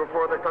stands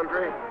before the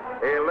country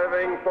a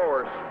living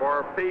force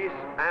for peace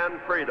and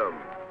freedom.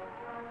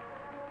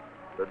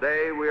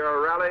 Today, we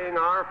are rallying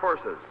our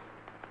forces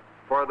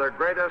for the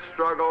greatest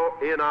struggle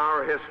in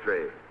our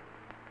history.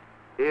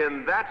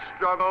 In that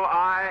struggle,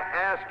 I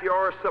ask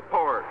your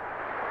support.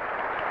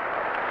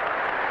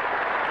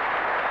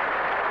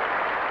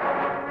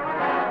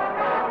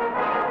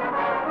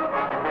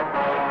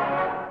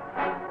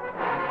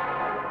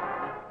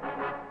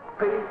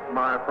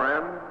 my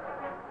friends,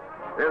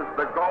 is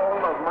the goal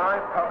of my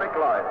public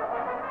life.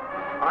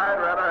 I'd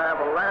rather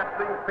have a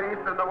lasting peace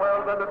in the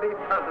world than to be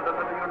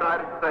President of the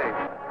United States.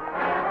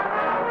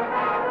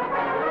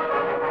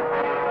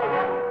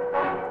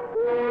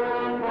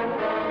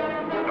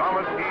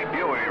 Thomas E.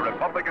 Dewey,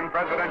 Republican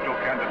presidential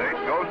candidate,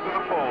 goes to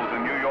the polls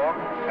in New York,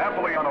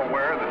 happily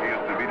unaware that he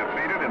is to be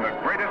defeated in the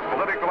greatest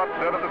political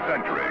upset of the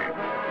century.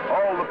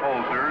 All the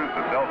pollsters,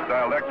 the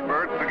self-styled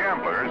experts, the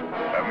gamblers,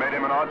 have made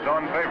him an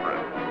odds-on favorite.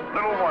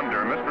 Little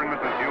wonder Mr. and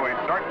Mrs. Dewey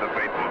start the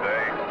fateful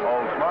day all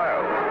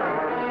smiles.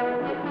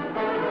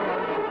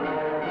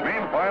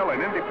 Meanwhile, in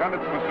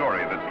Independence,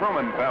 Missouri, the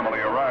Truman family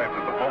arrives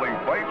at the polling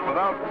place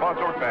without fuss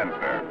or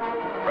fanfare.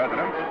 The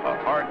President, a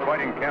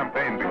hard-fighting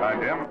campaign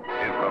behind him,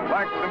 is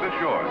relaxed and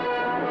assured.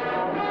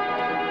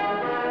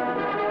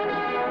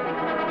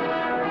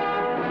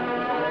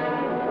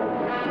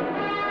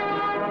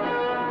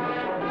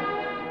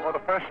 For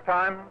the first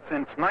time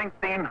since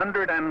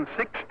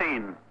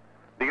 1916,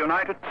 the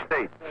United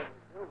States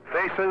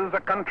faces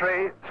a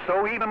country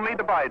so evenly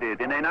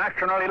divided in a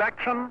national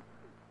election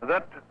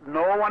that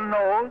no one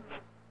knows,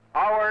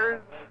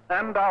 hours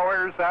and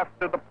hours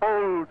after the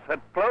polls had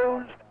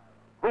closed,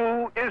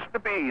 who is to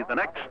be the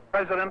next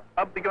President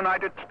of the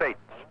United States.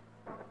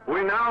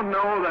 We now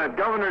know that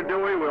Governor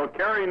Dewey will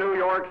carry New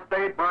York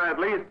State by at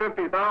least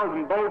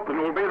 50,000 votes and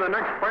will be the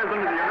next President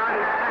of the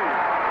United States.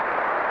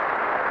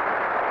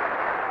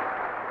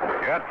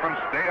 Yet from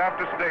state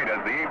after state,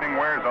 as the evening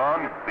wears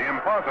on, the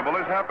impossible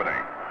is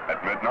happening.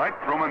 At midnight,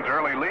 Truman's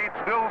early lead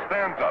still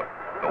stands up.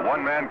 The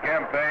one-man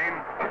campaign,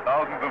 the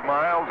thousands of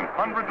miles and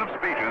hundreds of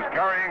speeches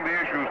carrying the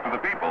issues to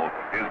the people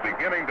is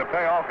beginning to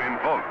pay off in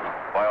votes,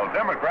 while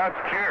Democrats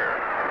cheer.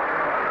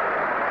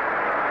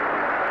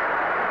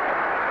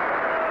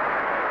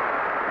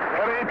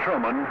 Harry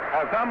Truman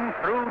has come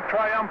through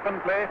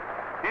triumphantly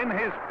in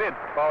his bid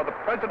for the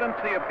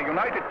presidency of the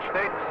United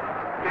States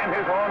in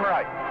his own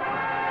right.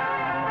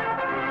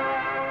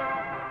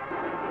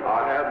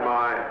 I had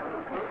my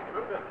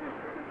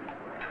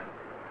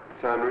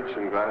sandwich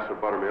and glass of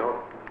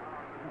buttermilk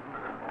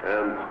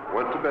and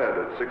went to bed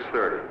at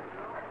 6:30.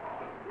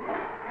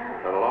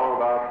 And along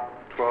about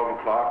 12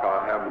 o'clock,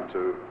 I happened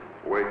to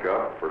wake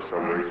up for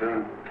some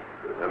reason,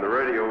 and the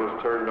radio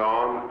was turned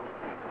on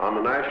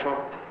the National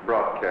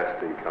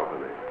Broadcasting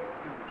Company.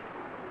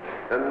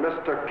 And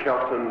Mr.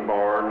 Kelton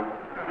Bourne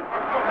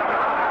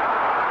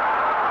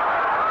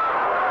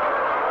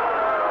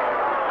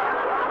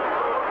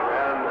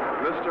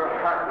Mr.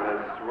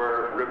 Harkness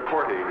were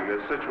reporting the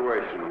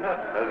situation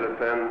as it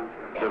then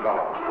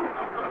developed.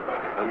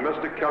 And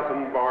Mr.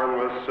 Kelton Bourne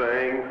was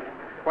saying,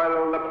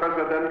 while the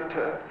President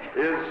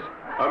is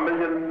 1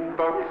 million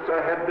votes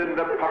ahead in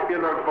the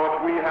popular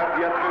vote, we have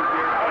yet to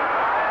hear.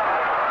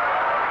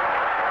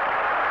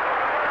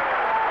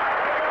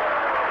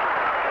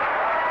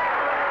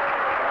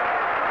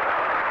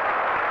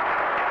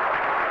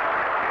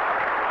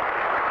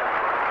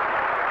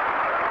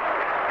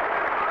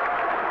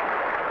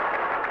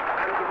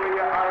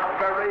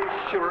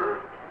 Sure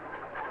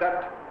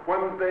that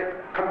when the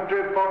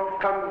country vote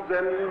comes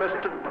in,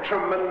 Mr.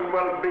 Truman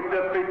will be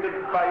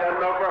defeated by an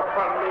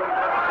overwhelming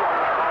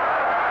majority.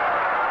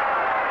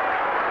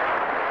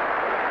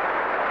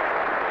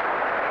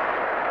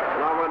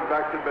 And I went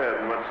back to bed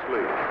and went to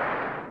sleep.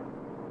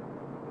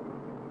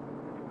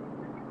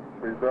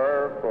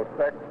 Preserve,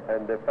 protect,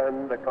 and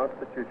defend the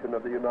Constitution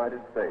of the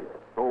United States.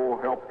 So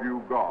help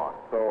you God.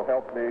 So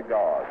help me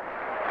God.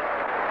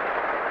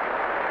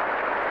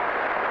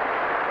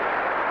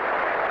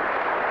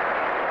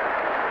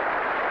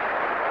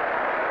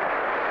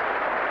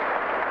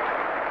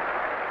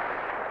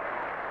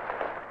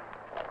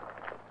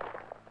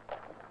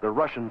 The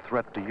Russian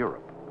threat to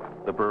Europe,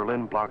 the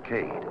Berlin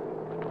blockade,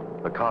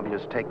 the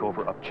communist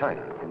takeover of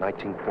China in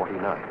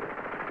 1949.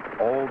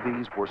 All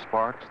these were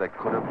sparks that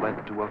could have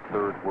led to a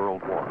Third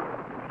World War.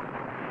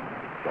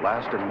 The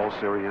last and most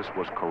serious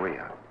was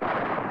Korea.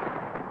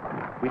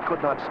 We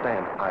could not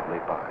stand idly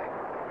by.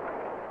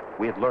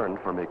 We had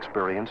learned from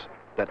experience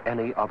that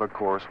any other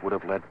course would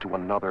have led to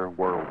another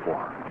world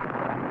war.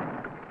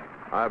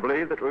 I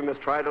believe that we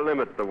must try to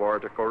limit the war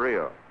to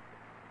Korea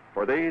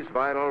for these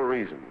vital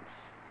reasons: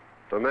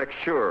 to make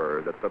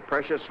sure that the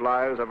precious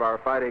lives of our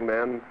fighting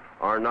men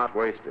are not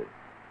wasted,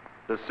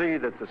 to see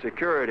that the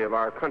security of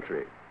our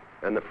country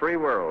and the free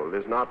world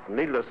is not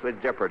needlessly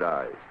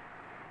jeopardized,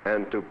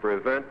 and to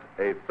prevent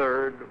a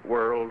Third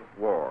World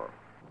War.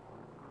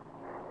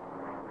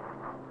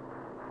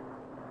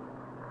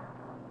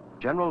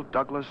 General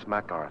Douglas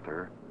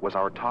MacArthur was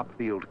our top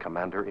field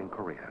commander in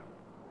Korea.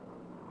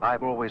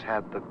 I've always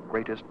had the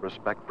greatest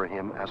respect for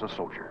him as a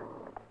soldier.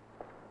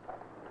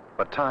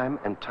 But time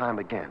and time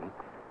again,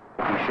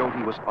 he showed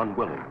he was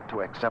unwilling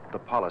to accept the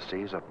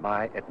policies of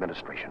my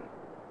administration.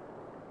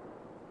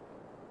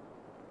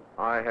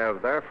 I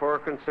have therefore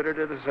considered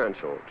it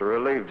essential to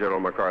relieve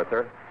General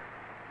MacArthur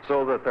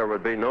so that there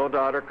would be no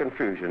doubt or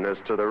confusion as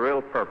to the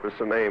real purpose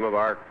and aim of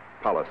our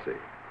policy.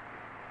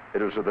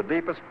 It was with the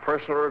deepest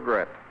personal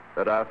regret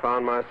that I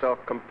found myself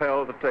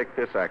compelled to take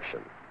this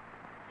action.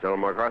 General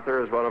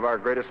MacArthur is one of our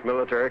greatest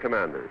military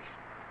commanders.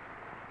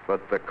 But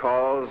the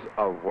cause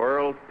of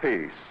world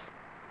peace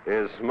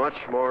is much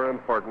more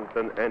important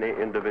than any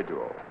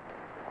individual.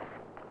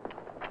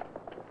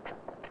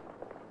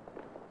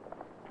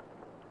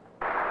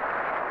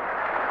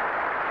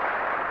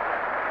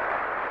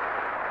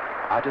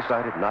 I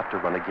decided not to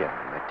run again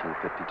in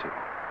 1952.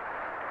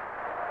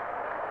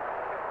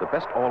 The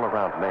best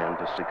all-around man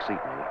to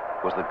succeed me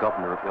was the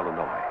governor of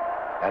Illinois,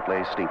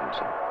 Adlai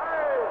Stevenson.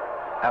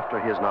 After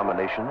his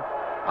nomination,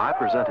 I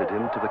presented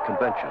him to the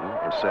convention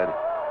and said,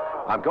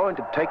 I'm going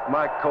to take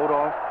my coat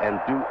off and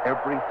do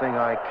everything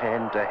I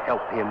can to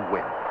help him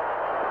win.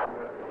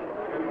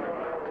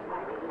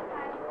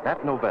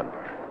 That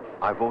November,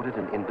 I voted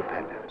in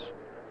independence.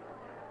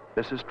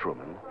 Mrs.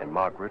 Truman and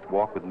Margaret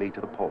walked with me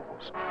to the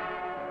polls.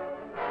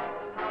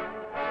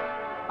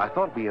 I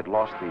thought we had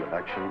lost the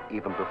election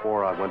even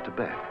before I went to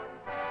bed.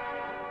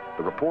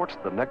 The reports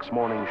the next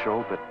morning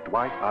showed that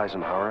Dwight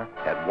Eisenhower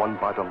had won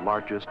by the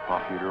largest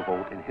popular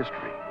vote in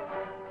history.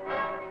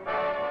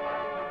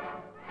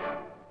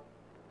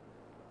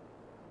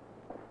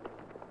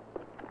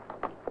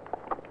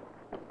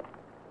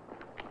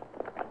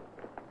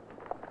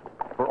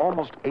 For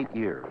almost 8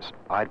 years,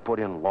 I'd put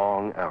in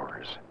long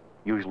hours,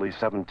 usually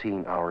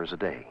 17 hours a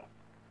day.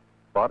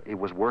 But it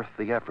was worth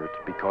the effort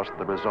because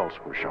the results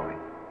were showing.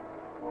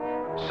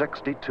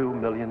 62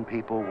 million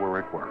people were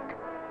at work,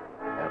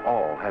 and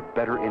all had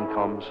better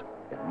incomes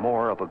and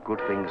more of the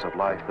good things of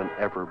life than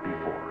ever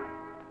before.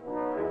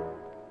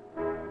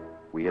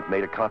 We had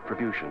made a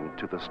contribution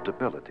to the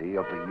stability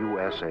of the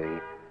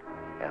USA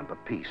and the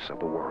peace of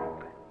the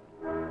world.